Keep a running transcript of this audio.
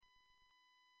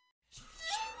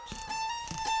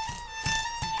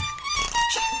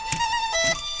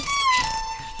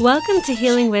Welcome to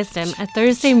Healing Wisdom, a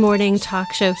Thursday morning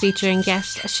talk show featuring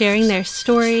guests sharing their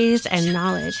stories and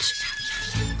knowledge.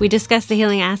 We discuss the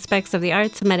healing aspects of the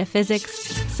arts,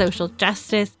 metaphysics, social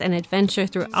justice, and adventure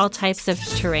through all types of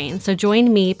terrain. So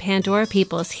join me, Pandora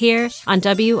Peoples, here on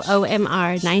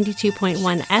WOMR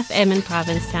 92.1 FM in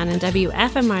Provincetown and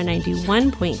WFMR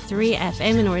 91.3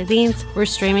 FM in Orleans. We're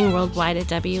streaming worldwide at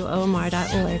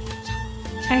WOMR.org.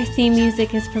 Our theme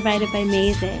music is provided by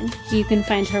Mason. You can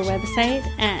find her website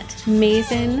at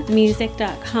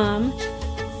masonmusic.com.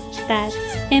 That's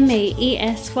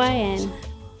MAESYN.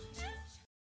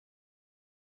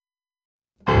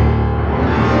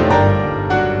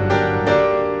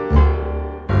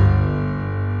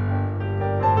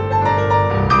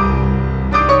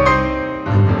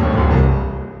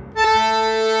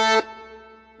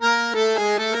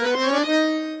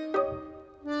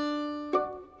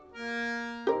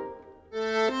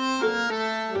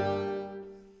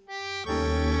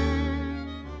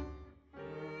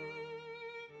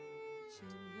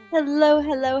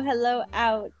 Hello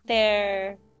out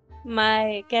there.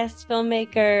 My guest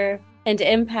filmmaker and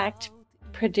impact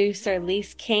producer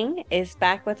Lise King is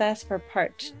back with us for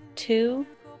part 2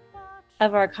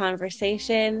 of our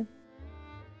conversation.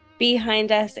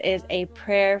 Behind us is a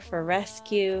prayer for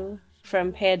rescue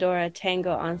from Pandora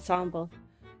Tango Ensemble.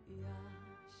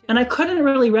 And I couldn't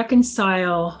really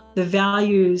reconcile the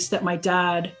values that my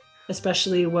dad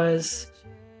especially was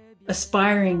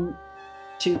aspiring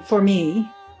to for me,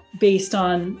 based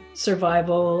on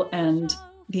survival and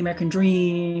the American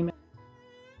dream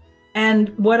and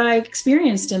what I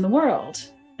experienced in the world.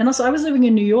 And also I was living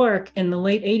in New York in the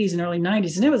late 80s and early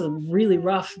 90s, and it was really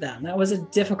rough then. That was a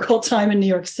difficult time in New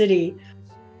York City.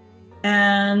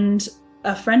 And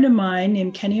a friend of mine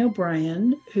named Kenny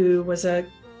O'Brien, who was a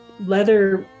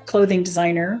leather clothing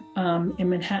designer in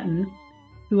Manhattan,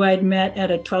 who I'd met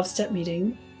at a 12-step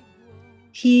meeting,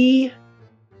 he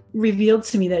revealed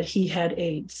to me that he had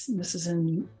AIDS. This is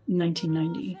in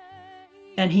 1990.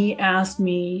 And he asked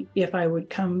me if I would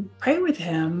come pray with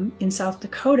him in South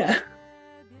Dakota.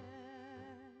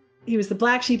 He was the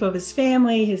black sheep of his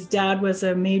family. His dad was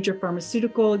a major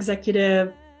pharmaceutical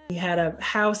executive. He had a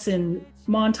house in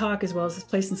Montauk as well as his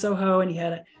place in Soho. And he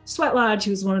had a sweat lodge.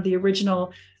 He was one of the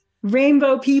original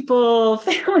rainbow people,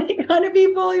 family kind of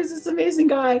people. He was this amazing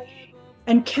guy.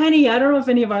 And Kenny, I don't know if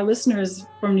any of our listeners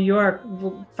from New York,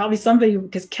 probably somebody,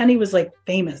 because Kenny was like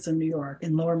famous in New York,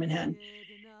 in Lower Manhattan.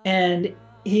 And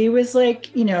he was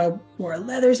like, wore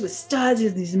leathers with studs. He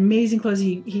had these amazing clothes.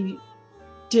 He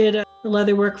did the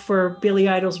leather work for Billy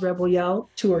Idol's Rebel Yell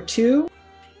Tour 2.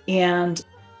 And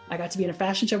I got to be in a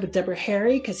fashion show with Deborah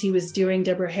Harry because he was doing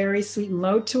Deborah Harry's Sweet and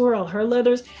Low Tour, all her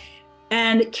leathers.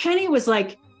 And Kenny was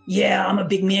like, yeah, I'm a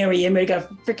big Mary. Everybody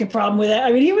got a freaking problem with it.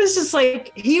 I mean, he was just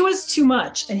like, he was too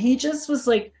much. And he just was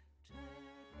like,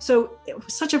 so it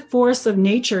was such a force of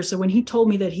nature. So when he told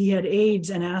me that he had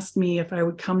AIDS and asked me if I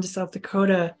would come to South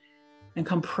Dakota and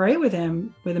come pray with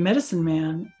him, with a medicine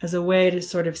man, as a way to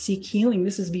sort of seek healing,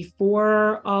 this is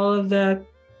before all of the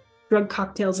drug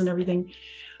cocktails and everything.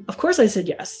 Of course I said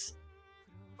yes.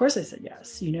 Of course I said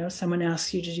yes. Someone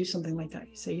asks you to do something like that,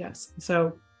 you say yes.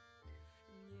 So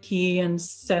he and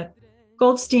Seth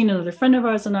Goldstein, another friend of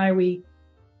ours, and I, we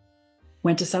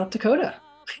went to South Dakota.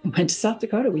 We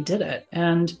did it.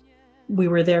 And we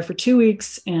were there for 2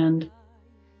 weeks and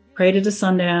prayed at a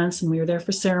Sundance, and we were there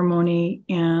for ceremony.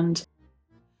 And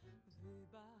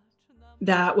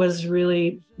that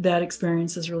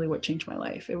experience is really what changed my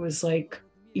life. It was like,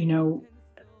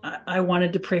 I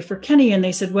wanted to pray for Kenny, and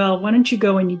they said, well, why don't you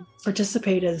go and you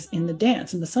participate in the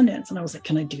dance, in the Sundance? And I was like,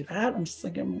 can I do that? I'm just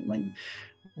like, I'm like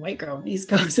white girl on the East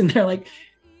Coast, and they're like,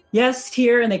 yes,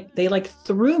 here. And they like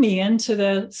threw me into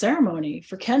the ceremony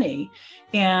for Kenny.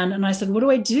 And I said, what do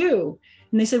I do?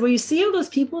 And they said, well, you see all those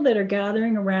people that are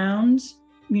gathering around,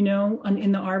 in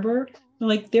the arbor? They're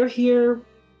like, they're here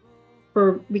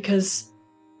because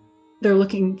they're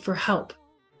looking for help.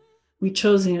 We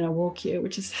chose in Awokia,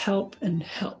 which is help and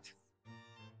help.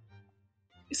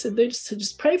 He said, they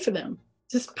just pray for them.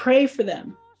 Just pray for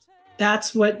them.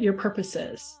 That's what your purpose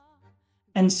is.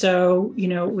 And so,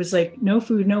 it was like no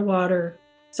food, no water,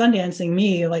 Sundancing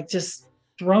me, like just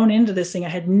thrown into this thing. I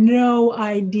had no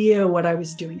idea what I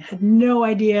was doing. I had no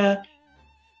idea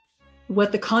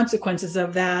what the consequences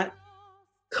of that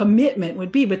commitment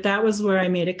would be. But that was where I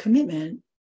made a commitment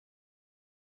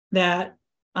that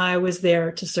I was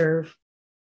there to serve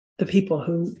the people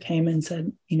who came and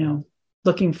said,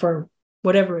 looking for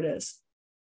whatever it is.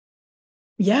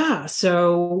 Yeah.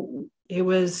 So it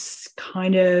was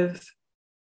kind of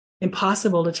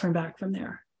impossible to turn back from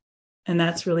there. And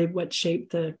that's really what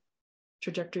shaped the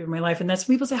trajectory of my life. And that's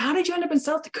people say, how did you end up in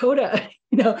South Dakota,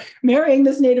 marrying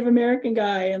this Native American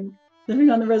guy and living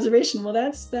on the reservation? Well,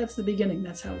 that's the beginning.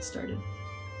 That's how it started.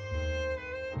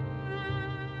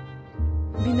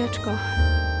 Wineczko,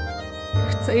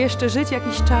 chcę jeszcze żyć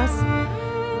jakiś czas,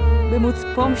 by móc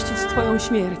pomścić twoją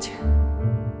śmierć.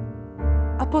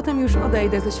 A potem już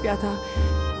odejdę ze świata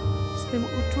z tym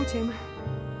uczuciem,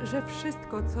 że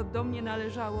wszystko, co do mnie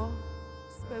należało,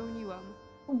 spełniłam.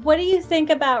 What do you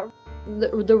think about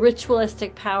the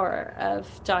ritualistic power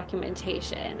of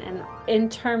documentation and in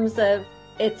terms of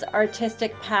its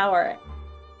artistic power?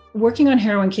 Working on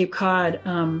Heroin Cape Cod,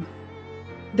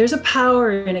 there's a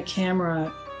power in a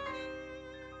camera.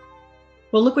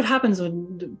 Well, look what happens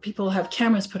when people have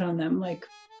cameras put on them. Like,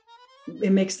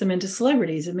 it makes them into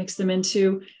celebrities. It makes them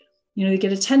into, they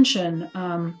get attention.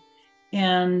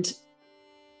 And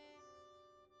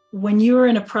when you're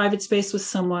in a private space with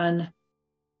someone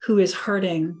who is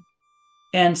hurting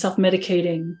and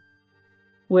self-medicating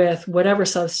with whatever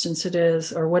substance it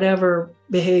is or whatever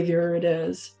behavior it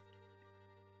is,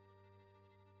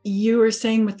 you are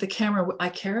saying with the camera, I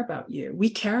care about you.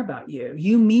 We care about you.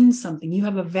 You mean something. You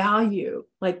have a value.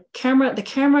 Like the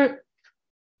camera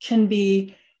can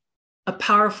be a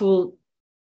powerful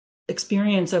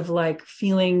experience of like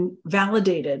feeling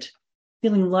validated,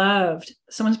 feeling loved.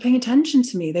 Someone's paying attention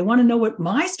to me. They want to know what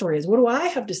my story is. What do I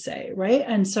have to say? Right.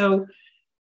 And so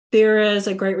there is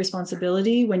a great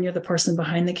responsibility when you're the person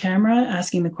behind the camera,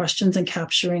 asking the questions and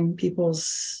capturing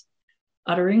people's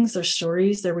utterings, their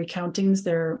stories, their recountings,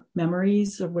 their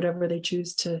memories of whatever they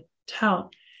choose to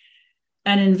tell.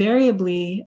 And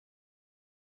invariably,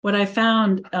 what I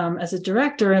found as a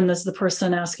director and as the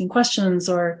person asking questions,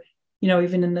 or,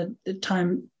 even in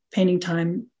the painting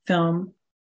time film,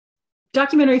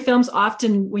 documentary films,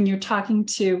 often when you're talking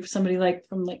to somebody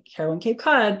from Heroin Cape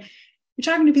Cod,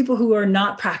 you're talking to people who are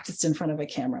not practiced in front of a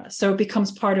camera. So it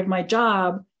becomes part of my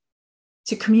job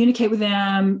to communicate with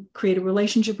them, create a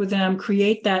relationship with them,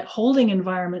 create that holding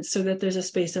environment so that there's a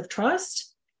space of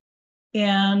trust.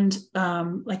 And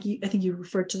I think you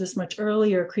referred to this much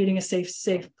earlier, creating a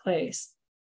safe place.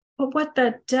 But what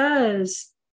that does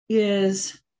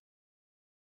is,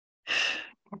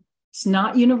 it's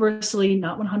not universally,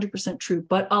 not 100% true,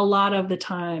 but a lot of the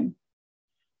time,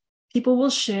 people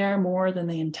will share more than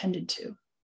they intended to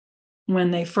when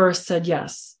they first said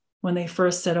yes, when they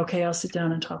first said, okay, I'll sit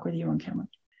down and talk with you on camera.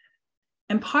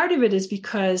 And part of it is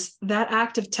because that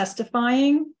act of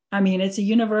testifying, it's a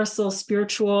universal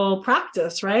spiritual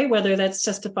practice, right? Whether that's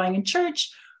testifying in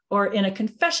church or in a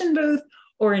confession booth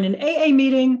or in an AA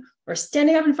meeting or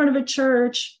standing up in front of a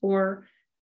church or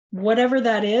whatever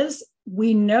that is,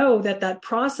 we know that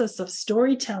process of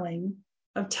storytelling,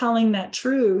 of telling that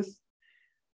truth,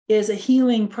 is a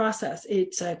healing process.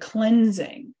 It's a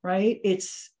cleansing, right?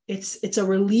 It's a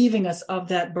relieving us of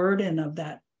that burden, of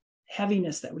that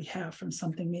heaviness that we have from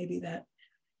something maybe that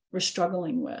we're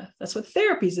struggling with. That's what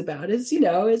therapy is about.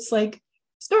 It's like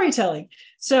storytelling.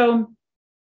 So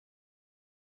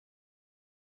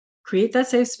create that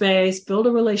safe space, build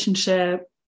a relationship,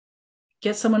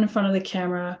 get someone in front of the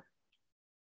camera,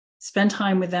 spend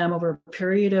time with them over a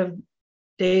period of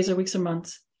days or weeks or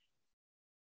months.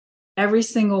 Every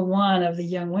single one of the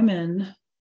young women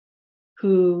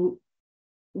who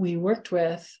we worked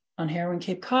with on Heroin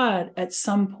Cape Cod, at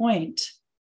some point,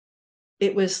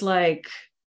 it was like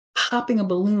popping a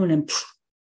balloon and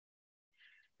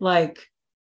like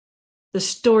the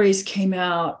stories came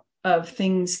out of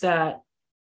things that,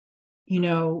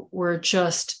 were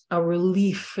just a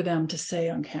relief for them to say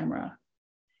on camera.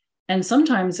 And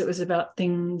sometimes it was about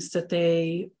things that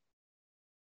they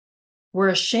were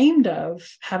ashamed of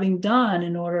having done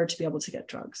in order to be able to get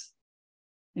drugs,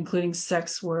 including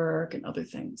sex work and other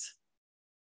things.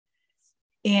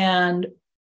 And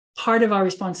part of our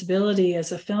responsibility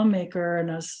as a filmmaker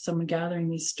and as someone gathering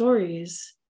these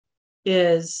stories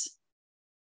is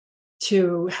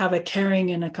to have a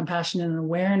caring and a compassion and an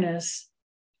awareness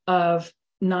of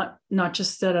not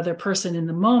just that other person in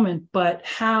the moment, but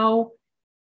how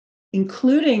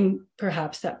including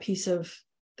perhaps that piece of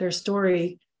their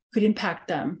story could impact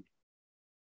them.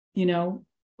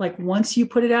 Like once you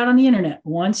put it out on the internet,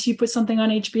 once you put something on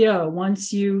HBO,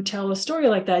 once you tell a story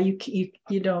like that,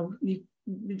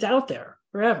 it's out there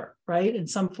forever, right? In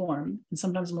some form, and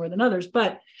sometimes more than others.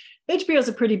 But HBO is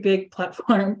a pretty big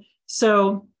platform.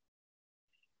 So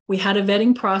we had a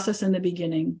vetting process in the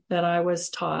beginning that I was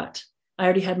taught. I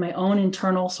already had my own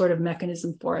internal sort of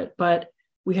mechanism for it, but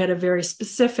we had a very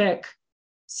specific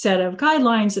set of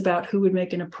guidelines about who would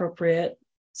make an appropriate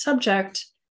subject.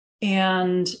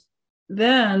 And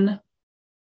then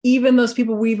even those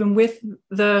people were even with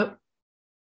the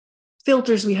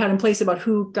filters we had in place about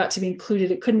who got to be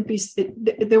included. It couldn't be,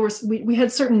 we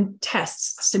had certain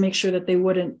tests to make sure that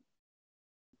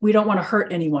we don't want to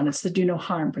hurt anyone. It's the do no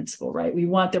harm principle, right? We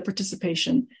want their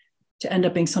participation to end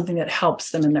up being something that helps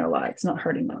them in their lives, not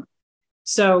hurting them.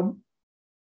 So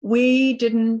we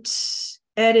didn't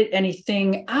edit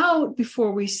anything out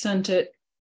before we sent it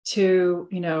to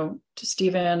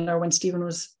Stephen, or when Stephen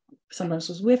sometimes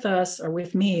was with us or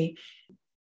with me.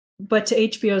 But to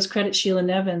HBO's credit, Sheila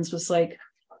Nevins was like,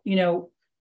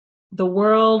 the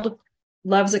world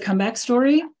loves a comeback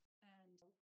story.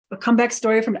 A comeback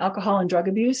story from alcohol and drug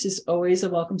abuse is always a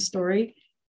welcome story.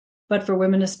 But for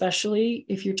women, especially,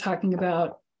 if you're talking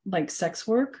about like sex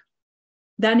work,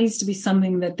 that needs to be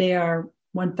something that they are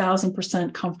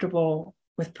 1000% comfortable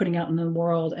with putting out in the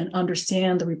world and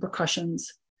understand the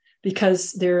repercussions,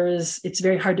 because it's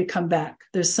very hard to come back.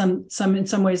 There's in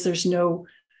some ways, there's no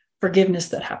forgiveness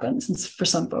that happens for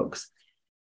some folks.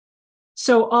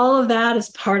 So all of that is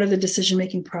part of the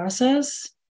decision-making process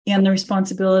and the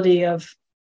responsibility of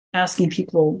asking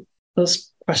people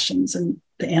those questions and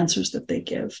the answers that they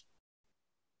give.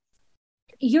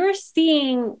 You're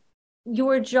seeing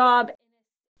your job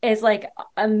as like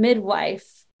a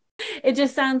midwife. It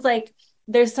just sounds like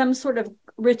there's some sort of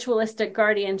ritualistic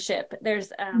guardianship.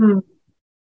 There's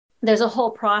a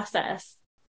whole process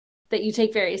that you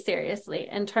take very seriously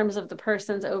in terms of the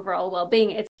person's overall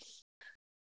well-being.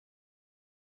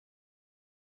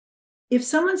 If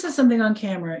someone says something on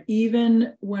camera,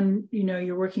 even when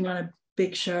you're working on a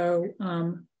big show,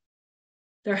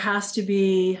 there has to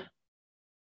be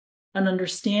an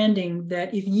understanding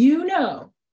that if you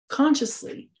know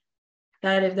consciously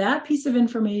that if that piece of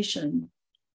information,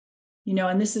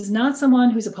 and this is not someone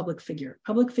who's a public figure.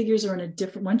 Public figures are in a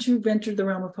different, once you've entered the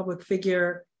realm of public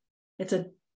figure, it's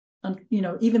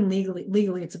even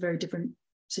legally, it's a very different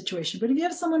situation. But if you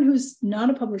have someone who's not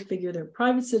a public figure, they're a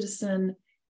private citizen,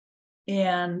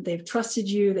 and they've trusted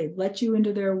you, they've let you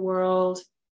into their world,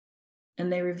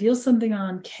 and they reveal something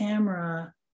on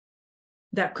camera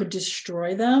that could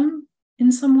destroy them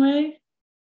in some way,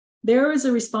 there is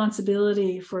a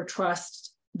responsibility for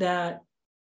trust that,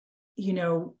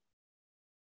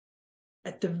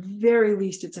 at the very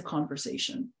least, it's a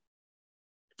conversation.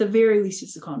 At the very least,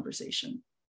 it's a conversation.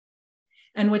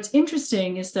 And what's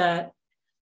interesting is that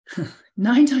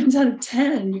 9 times out of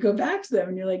 10, you go back to them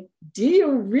and you're like, do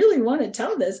you really want to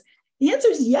tell this? The answer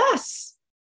is yes.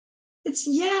 It's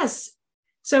yes.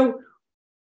 So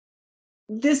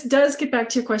this does get back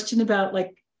to your question about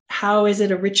like, how is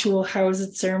it a ritual? How is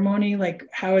it ceremony? Like,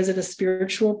 how is it a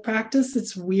spiritual practice?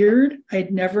 It's weird.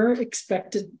 I'd never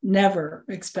expected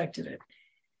it.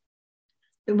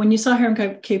 When you saw Hair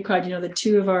on Cape Cod, the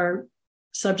 2 of our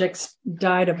subjects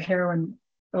died of heroin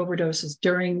overdoses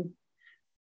during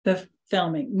the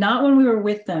filming, not when we were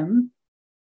with them.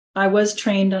 I was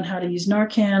trained on how to use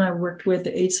Narcan. I worked with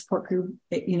the AIDS support group,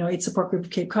 AIDS support group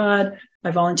of Cape Cod.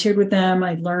 I volunteered with them.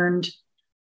 I learned.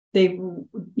 Dan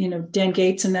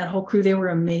Gates and that whole crew, they were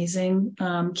amazing.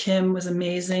 Kim was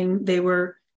amazing. They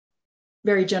were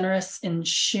very generous in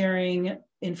sharing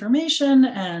information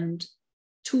and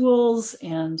tools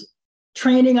and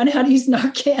training on how to use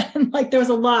Narcan. Like, there was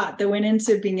a lot that went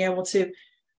into being able to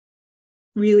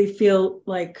really feel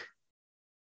like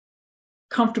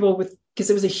comfortable with, because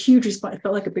it was a huge response. It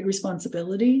felt like a big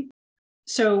responsibility.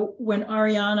 So when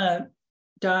Ariana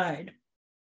died,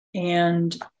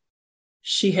 and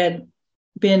she had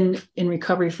been in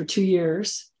recovery for 2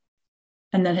 years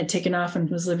and then had taken off and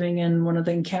was living in one of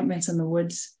the encampments in the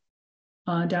woods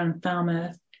down in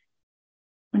Falmouth.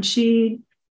 When she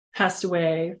passed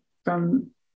away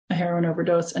from a heroin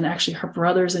overdose, and actually her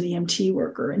brother's an EMT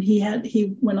worker, and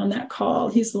he went on that call.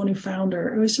 He's the one who found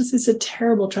her. It's a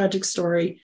terrible, tragic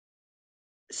story.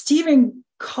 Stephen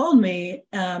called me.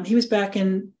 He was back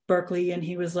in Berkeley, and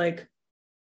he was like,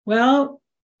 well,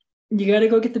 you got to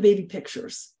go get the baby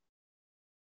pictures.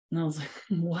 And I was like,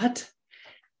 what?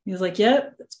 He was like,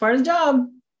 yep, it's part of the job.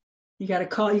 You got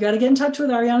to get in touch with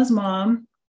Ariana's mom,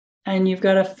 and you've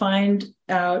got to find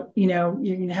out, you're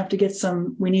going to have to get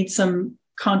we need some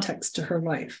context to her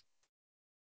life.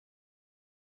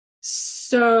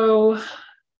 So,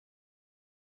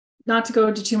 not to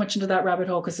go too much into that rabbit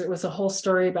hole, because it was a whole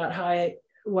story about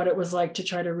what it was like to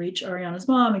try to reach Ariana's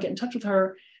mom and get in touch with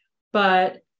her.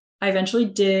 But I eventually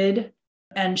did,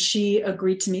 and she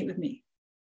agreed to meet with me.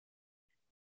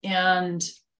 And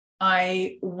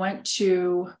I went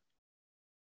to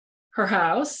her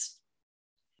house.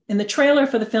 In the trailer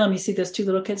for the film, you see those 2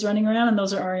 little kids running around, and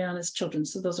those are Ariana's children.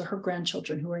 So those are her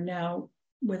grandchildren who are now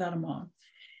without a mom.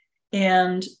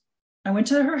 And I went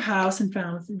to her house and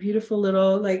found a beautiful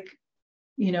little,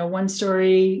 one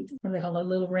story, what do they call it, a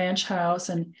little ranch house.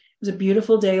 And it was a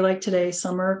beautiful day like today,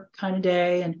 summer kind of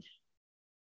day. And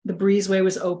the breezeway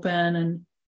was open. And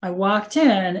I walked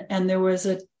in and there was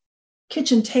a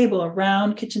kitchen table, a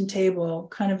round kitchen table,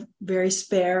 kind of very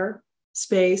spare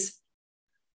space.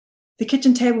 The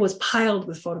kitchen table was piled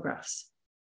with photographs.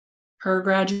 Her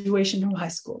graduation from high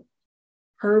school,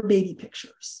 her baby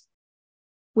pictures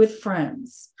with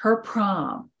friends, her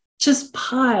prom, just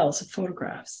piles of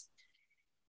photographs.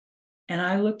 And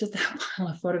I looked at that pile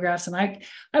of photographs and I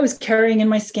was carrying in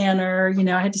my scanner,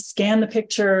 I had to scan the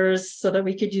pictures so that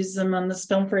we could use them on this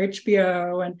film for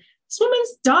HBO. And this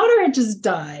woman's daughter had just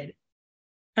died.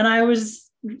 And I was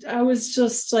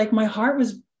just like, my heart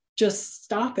was just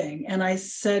stopping. And I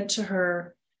said to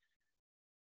her,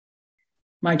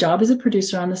 my job as a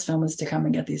producer on this film is to come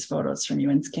and get these photos from you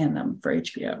and scan them for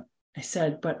HBO. I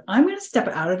said, but I'm going to step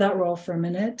out of that role for a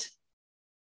minute.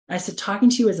 I said, talking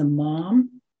to you as a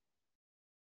mom,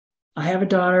 I have a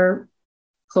daughter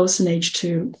close in age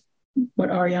to what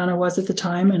Ariana was at the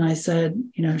time. And I said,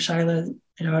 Shyla,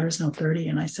 my daughter's now 30.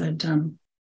 And I said,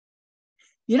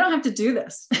 you don't have to do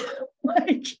this.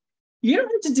 You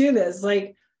don't have to do this.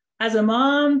 As a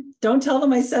mom, don't tell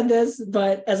them I said this,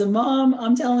 but as a mom,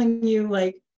 I'm telling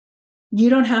you, you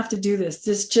don't have to do this.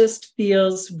 This just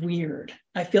feels weird.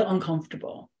 I feel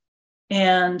uncomfortable.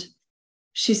 And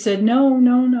she said, no,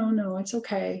 it's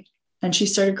okay. And she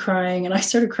started crying and I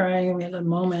started crying and we had a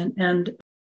moment. And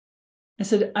I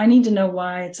said, I need to know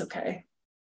why it's okay.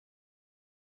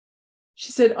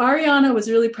 She said, Ariana was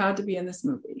really proud to be in this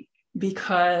movie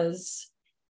because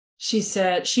she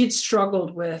said she'd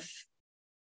struggled with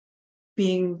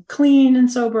being clean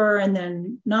and sober and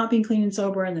then not being clean and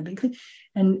sober and then being clean.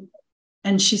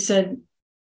 And she said,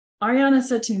 Ariana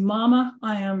said to me, Mama,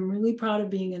 I am really proud of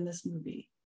being in this movie.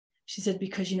 She said,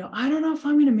 because, I don't know if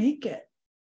I'm going to make it.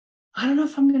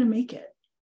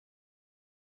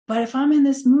 But if I'm in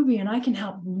this movie and I can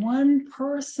help one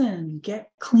person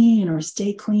get clean or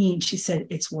stay clean, she said,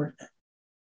 it's worth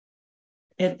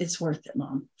it. It's worth it,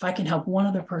 Mom. If I can help one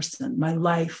other person, my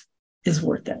life is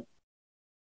worth it.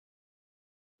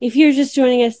 If you're just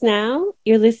joining us now,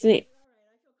 you're listening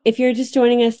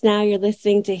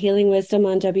to Healing Wisdom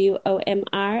on WOMR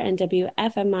and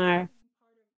WFMR.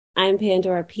 I'm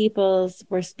Pandora Peoples.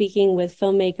 We're speaking with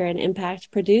filmmaker and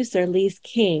impact producer Lise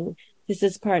King. This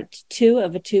is part 2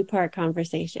 of a 2-part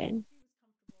conversation.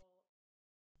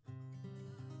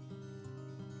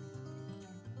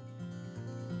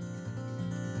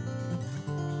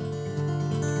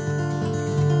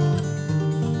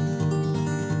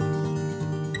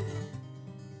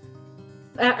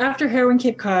 After Heroin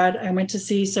Cape Cod, I went to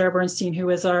see Sarah Bernstein, who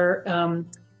was our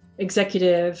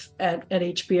executive at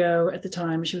HBO at the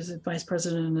time. She was a vice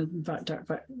president of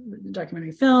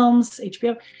documentary films,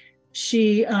 HBO.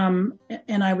 She and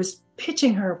I was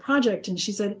pitching her a project, and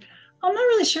she said, I'm not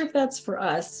really sure if that's for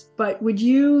us, but would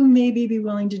you maybe be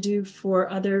willing to do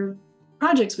for other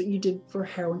projects what you did for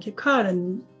Heroin Cape Cod?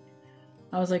 And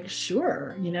I was like,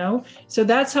 sure, So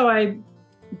that's how I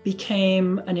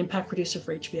became an impact producer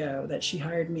for HBO, that she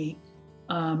hired me.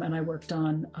 And I worked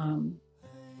on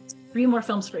 3 more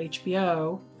films for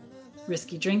HBO: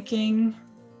 Risky Drinking,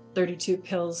 32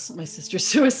 Pills, My Sister's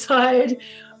Suicide.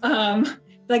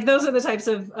 Those are the types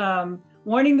of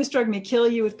Warning, This Drug May Kill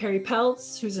You with Perry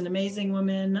Peltz, who's an amazing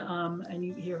woman. And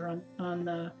you hear her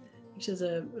on she has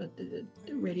a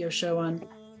radio show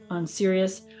on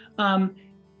Sirius.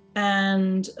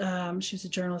 And she was a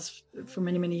journalist for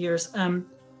many, many years.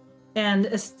 And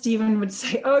as Stephen would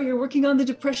say, oh, you're working on the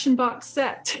Depression box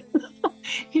set.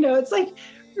 It's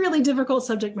really difficult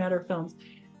subject matter films.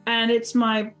 And it's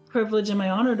my privilege and my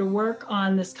honor to work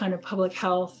on this kind of public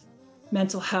health,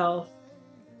 mental health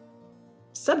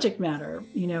subject matter,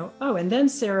 Oh, and then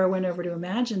Sarah went over to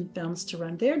Imagine Films to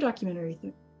run their documentary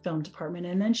film department.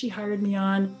 And then she hired me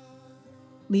on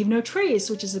Leave No Trace,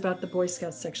 which is about the Boy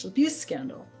Scout sexual abuse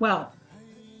scandal. Well,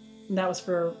 that was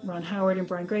for Ron Howard and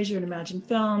Brian Grazier at Imagine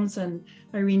Films, and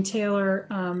Irene Taylor,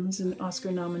 who's an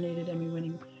Oscar-nominated,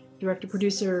 Emmy-winning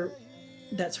director-producer.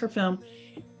 That's her film.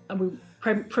 We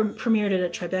premiered it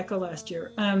at Tribeca last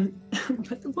year.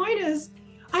 But the point is,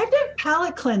 I have to have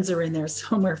palate cleanser in there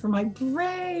somewhere for my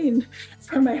brain,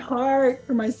 for my heart,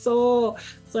 for my soul,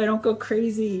 so I don't go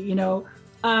crazy,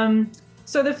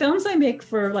 So the films I make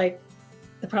for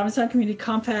the Provincetown Community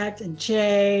Compact and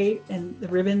Jay and the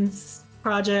Ribbons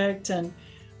Project and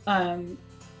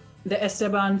the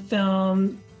Esteban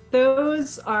film,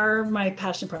 those are my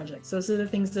passion projects. Those are the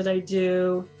things that I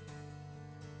do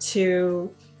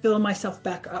to fill myself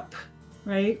back up,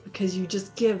 right? Because you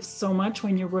just give so much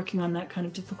when you're working on that kind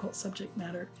of difficult subject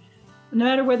matter. no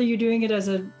matter whether you're doing it as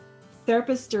a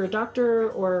therapist or a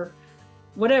doctor or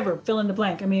whatever, fill in the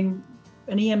blank. I mean,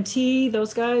 an EMT,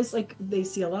 those guys, like, they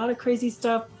see a lot of crazy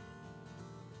stuff.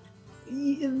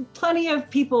 Plenty of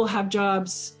people have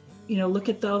jobs, look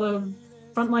at all the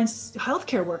frontline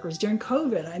healthcare workers during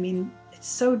COVID. I mean, it's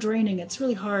so draining. It's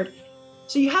really hard.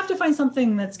 So you have to find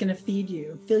something that's going to feed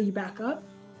you, fill you back up.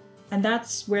 And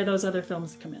that's where those other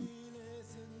films come in.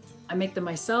 I make them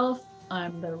myself.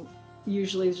 I'm the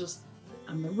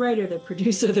writer, the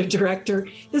producer, the director,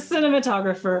 the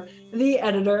cinematographer, the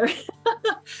editor,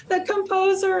 the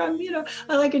composer. I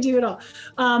like to do it all.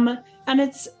 And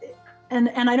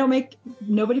I don't make,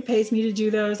 nobody pays me to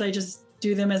do those. I just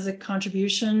do them as a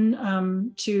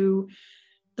contribution to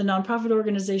the nonprofit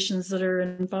organizations that are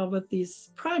involved with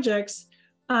these projects.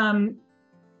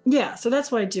 So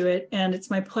that's why I do it. And it's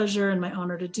my pleasure and my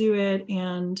honor to do it.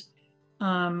 And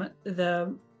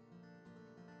the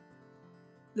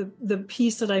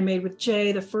piece that I made with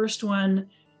Jay, the first one,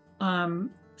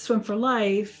 Swim for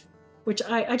Life, which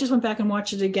I just went back and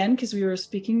watched it again because we were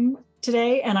speaking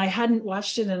today, and I hadn't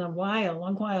watched it in a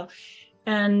long while.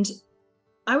 And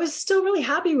I was still really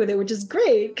happy with it, which is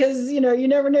great because, you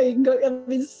never know, you can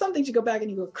go, something to go back and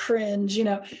you go cringe,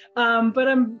 but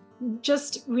I'm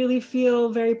just really feel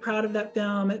very proud of that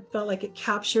film. It felt like it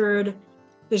captured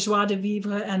the joie de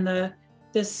vivre and the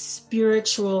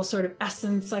spiritual sort of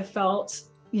essence I felt,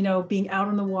 being out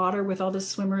on the water with all the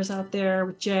swimmers out there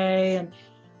with Jay.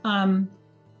 And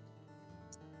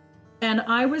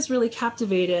I was really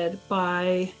captivated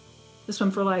by the Swim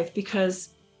for Life because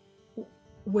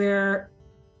where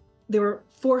there were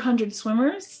 400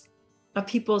 swimmers of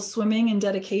people swimming in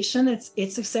dedication,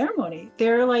 it's a ceremony.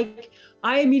 They're like,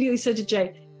 I immediately said to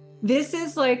Jay, this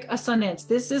is like a Sundance.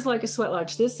 This is like a Sweat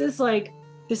Lodge. This is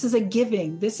a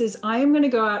giving. I am going to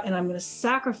go out and I'm going to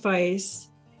sacrifice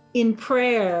in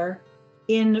prayer,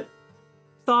 in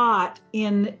thought,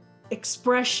 in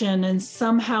expression, and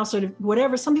somehow sort of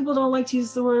whatever. Some people don't like to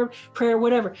use the word prayer,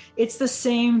 whatever. It's the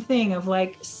same thing of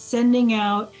like sending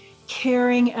out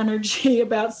caring energy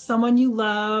about someone you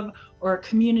love or a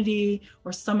community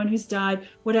or someone who's died,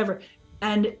 whatever.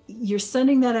 And you're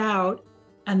sending that out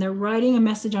and they're writing a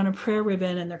message on a prayer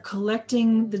ribbon and they're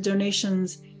collecting the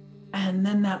donations. And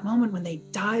then that moment when they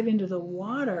dive into the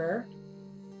water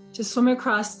to swim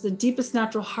across the deepest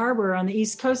natural harbor on the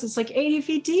East Coast, it's like 80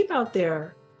 feet deep out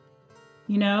there.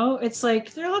 It's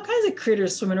like there are all kinds of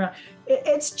critters swimming around.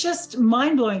 It's just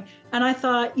mind-blowing. And I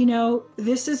thought,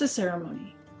 this is a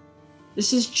ceremony.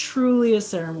 This is truly a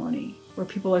ceremony where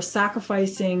people are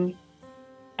sacrificing.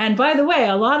 And by the way,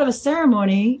 a lot of a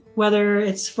ceremony, whether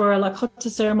it's for a Lakota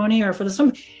ceremony or for the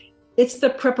swim, it's the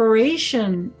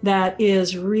preparation that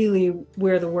is really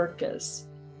where the work is.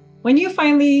 When you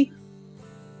finally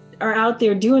are out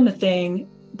there doing the thing,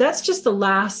 that's just the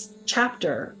last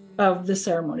chapter of the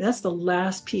ceremony. That's the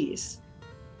last piece.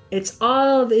 It's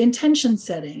all the intention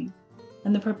setting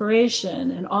and the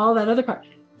preparation and all that other part,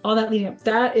 all that leading up.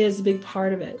 That is a big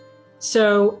part of it.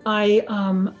 So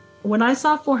when I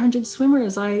saw 400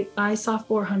 swimmers, I saw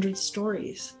 400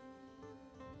 stories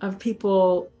of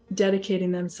people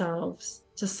dedicating themselves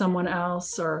to someone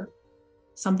else or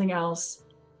something else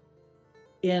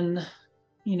in,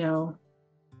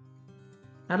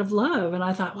 out of love. And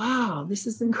I thought, wow, this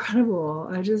is incredible.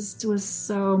 I just was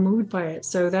so moved by it.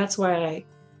 So that's why I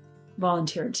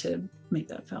volunteered to make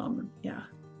that film. Yeah.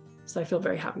 So I feel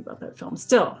very happy about that film.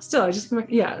 Still, I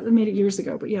made it years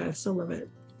ago, but yeah, I still love it.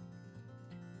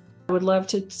 I would love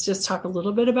to just talk a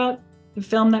little bit about the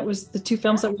film that was the two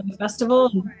films that were in the festival,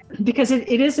 because it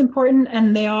is important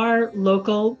and they are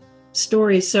local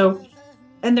stories. So,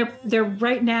 and they're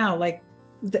right now, like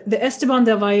the Esteban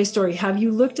del Valle story. Have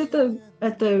you looked at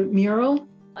the mural?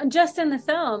 Just in the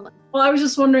film. Well, I was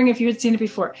just wondering if you had seen it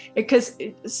before, because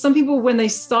some people, when they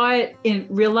saw it in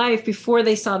real life before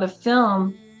they saw the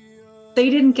film, they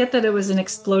didn't get that it was an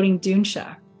exploding dune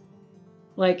shack.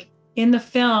 Like in the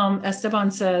film,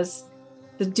 Esteban says,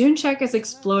 the dune shack is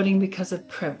exploding because of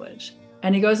privilege.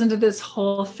 And he goes into this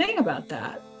whole thing about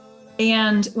that.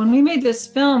 And when we made this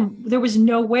film, there was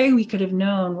no way we could have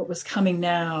known what was coming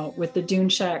now with the dune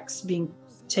shacks being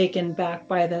taken back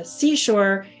by the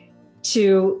seashore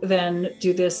to then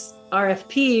do this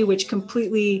RFP, which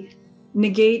completely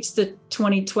negates the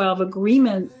 2012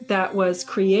 agreement that was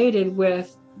created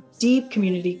with deep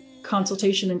community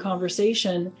consultation and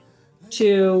conversation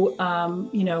to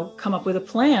come up with a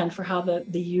plan for how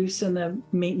the use and the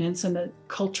maintenance and the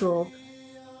cultural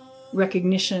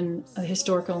recognition, the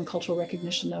historical and cultural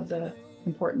recognition of the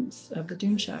importance of the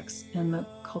dune shacks and the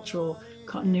cultural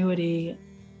continuity,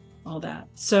 all that.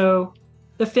 So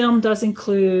the film does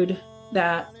include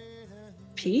that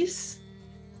peace.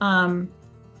 But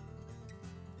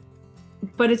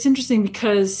it's interesting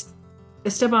because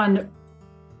Esteban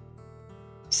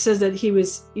says that he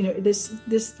was,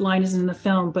 this line isn't in the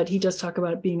film, but he does talk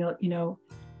about it being,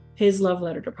 his love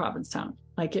letter to Provincetown.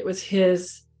 Like it was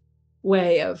his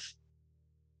way of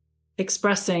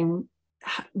expressing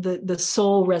the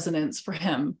soul resonance for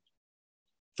him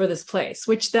for this place,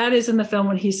 which that is in the film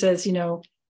when he says,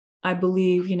 I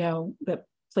believe, that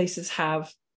places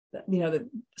have, the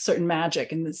certain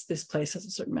magic, and this place has a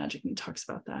certain magic, and he talks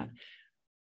about that.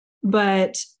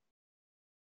 But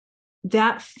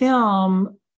that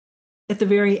film, at the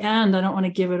very end, I don't want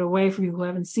to give it away for people who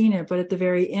haven't seen it, but at the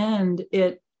very end,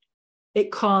 it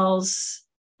calls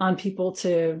on people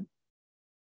to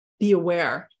be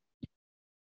aware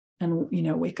and,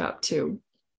 wake up to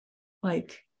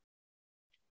like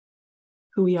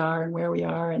who we are and where we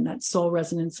are, and that soul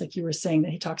resonance, like you were saying,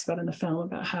 that he talks about in the film,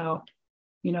 about how,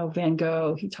 Van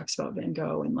Gogh, he talks about Van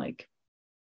Gogh and like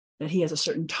that he has a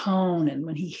certain tone, and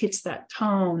when he hits that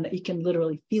tone, that you can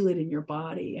literally feel it in your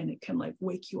body, and it can like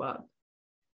wake you up,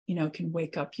 can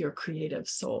wake up your creative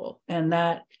soul. And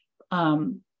that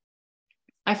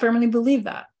I firmly believe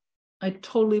that. I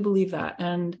totally believe that.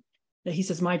 And that he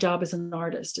says, my job as an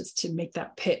artist is to make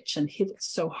that pitch and hit it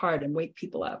so hard and wake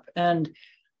people up. And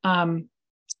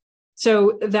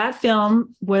so that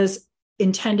film was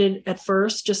intended at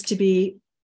first just to be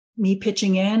me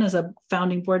pitching in as a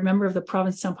founding board member of the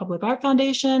Provincetown Public Art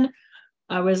Foundation.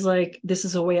 I was like, this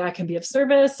is a way I can be of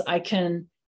service. I can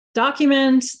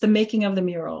document the making of the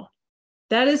mural.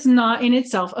 That is not in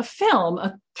itself a film,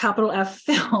 a capital F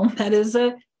film. That is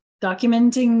a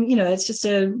documenting, it's just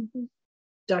a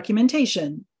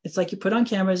documentation. It's like you put on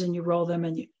cameras and you roll them.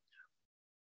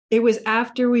 It was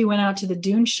after we went out to the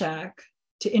Dune Shack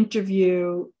to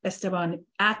interview Esteban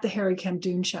at the Harry Kemp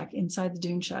Dune Shack, inside the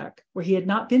Dune Shack, where he had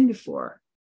not been before.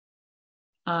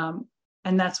 And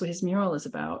that's what his mural is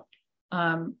about.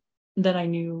 That I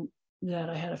knew that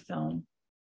I had a film,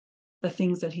 the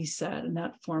things that he said, and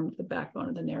that formed the backbone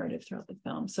of the narrative throughout the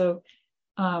film. So,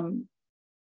 I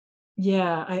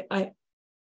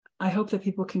hope that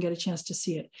people can get a chance to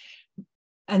see it.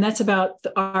 And that's about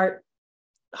the art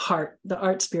heart, the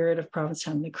art spirit of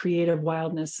Provincetown, the creative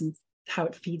wildness, and how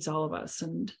it feeds all of us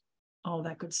and all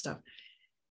that good stuff.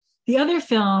 The other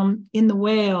film, In the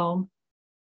Whale,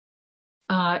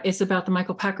 is about the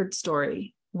Michael Packard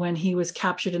story, when he was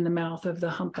captured in the mouth of the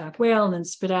humpback whale and then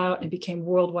spit out and became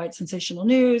worldwide sensational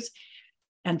news.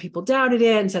 And people doubted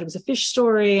it and said it was a fish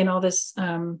story and all this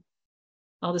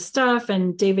stuff.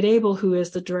 And David Abel, who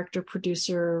is the director,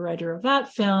 producer, writer of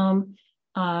that film,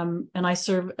 and I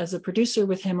serve as a producer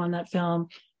with him on that film,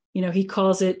 he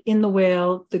calls it In the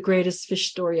Whale, the greatest fish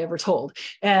story ever told.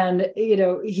 And,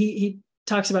 he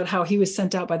talks about how he was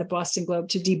sent out by the Boston Globe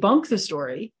to debunk the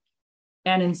story,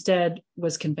 and instead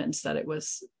was convinced that it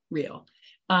was real.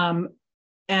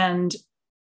 And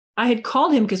I had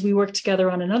called him because we worked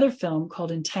together on another film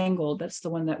called Entangled. That's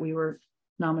the one that we were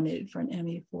nominated for an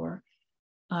Emmy for.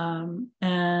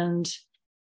 And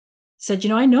said,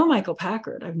 I know Michael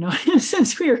Packard. I've known him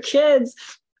since we were kids.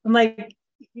 I'm like,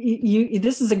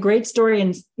 this is a great story,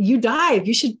 and you dive.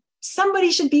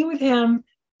 Somebody should be with him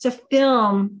to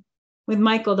film with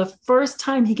Michael the first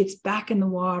time he gets back in the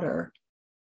water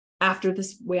after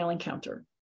this whale encounter.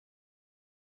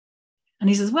 And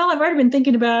he says, well, I've already been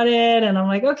thinking about it. And I'm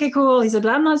like, okay, cool. He said,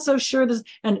 but I'm not so sure this,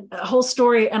 and a whole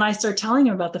story. And I start telling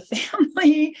him about the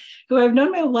family who I've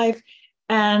known my whole life.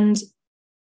 And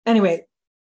anyway,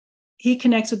 he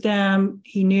connects with them.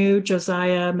 He knew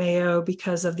Josiah Mayo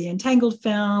because of the Entangled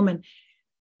film. And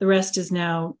the rest is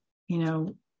now,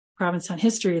 Provincetown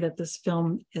history, that this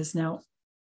film is now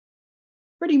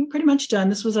pretty much done.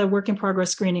 This was a work in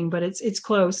progress screening, but it's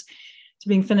close to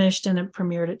being finished, and it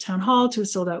premiered at Town Hall to a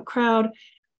sold out crowd.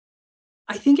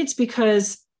 I think it's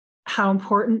because how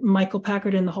important Michael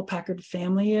Packard and the whole Packard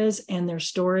family is, and their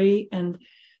story, and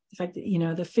the fact that,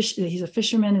 he's a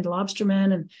fisherman and a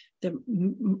lobsterman, and the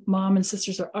mom and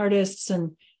sisters are artists,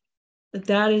 and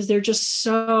they're just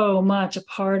so much a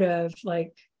part of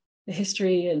like the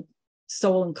history and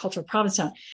soul and culture of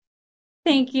Provincetown.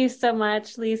 Thank you so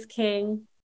much, Lise King.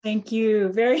 Thank you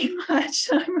very much.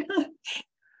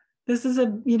 This is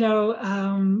an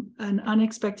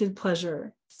unexpected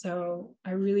pleasure. So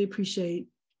I really appreciate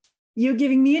you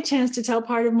giving me a chance to tell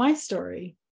part of my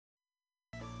story.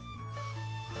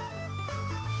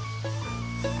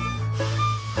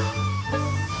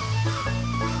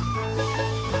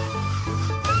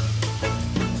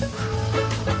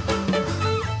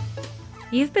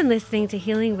 You've been listening to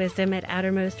Healing Wisdom at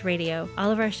Outermost Radio.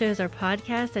 All of our shows are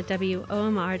podcasts at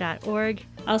WOMR.org.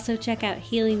 Also check out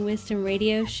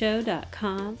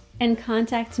healingwisdomradioshow.com and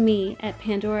contact me at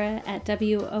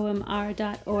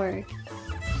pandora@womr.org.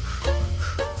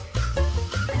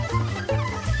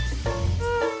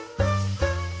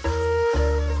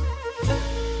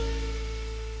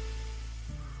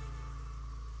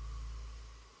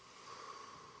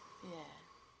 Yeah.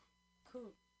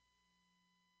 Cool.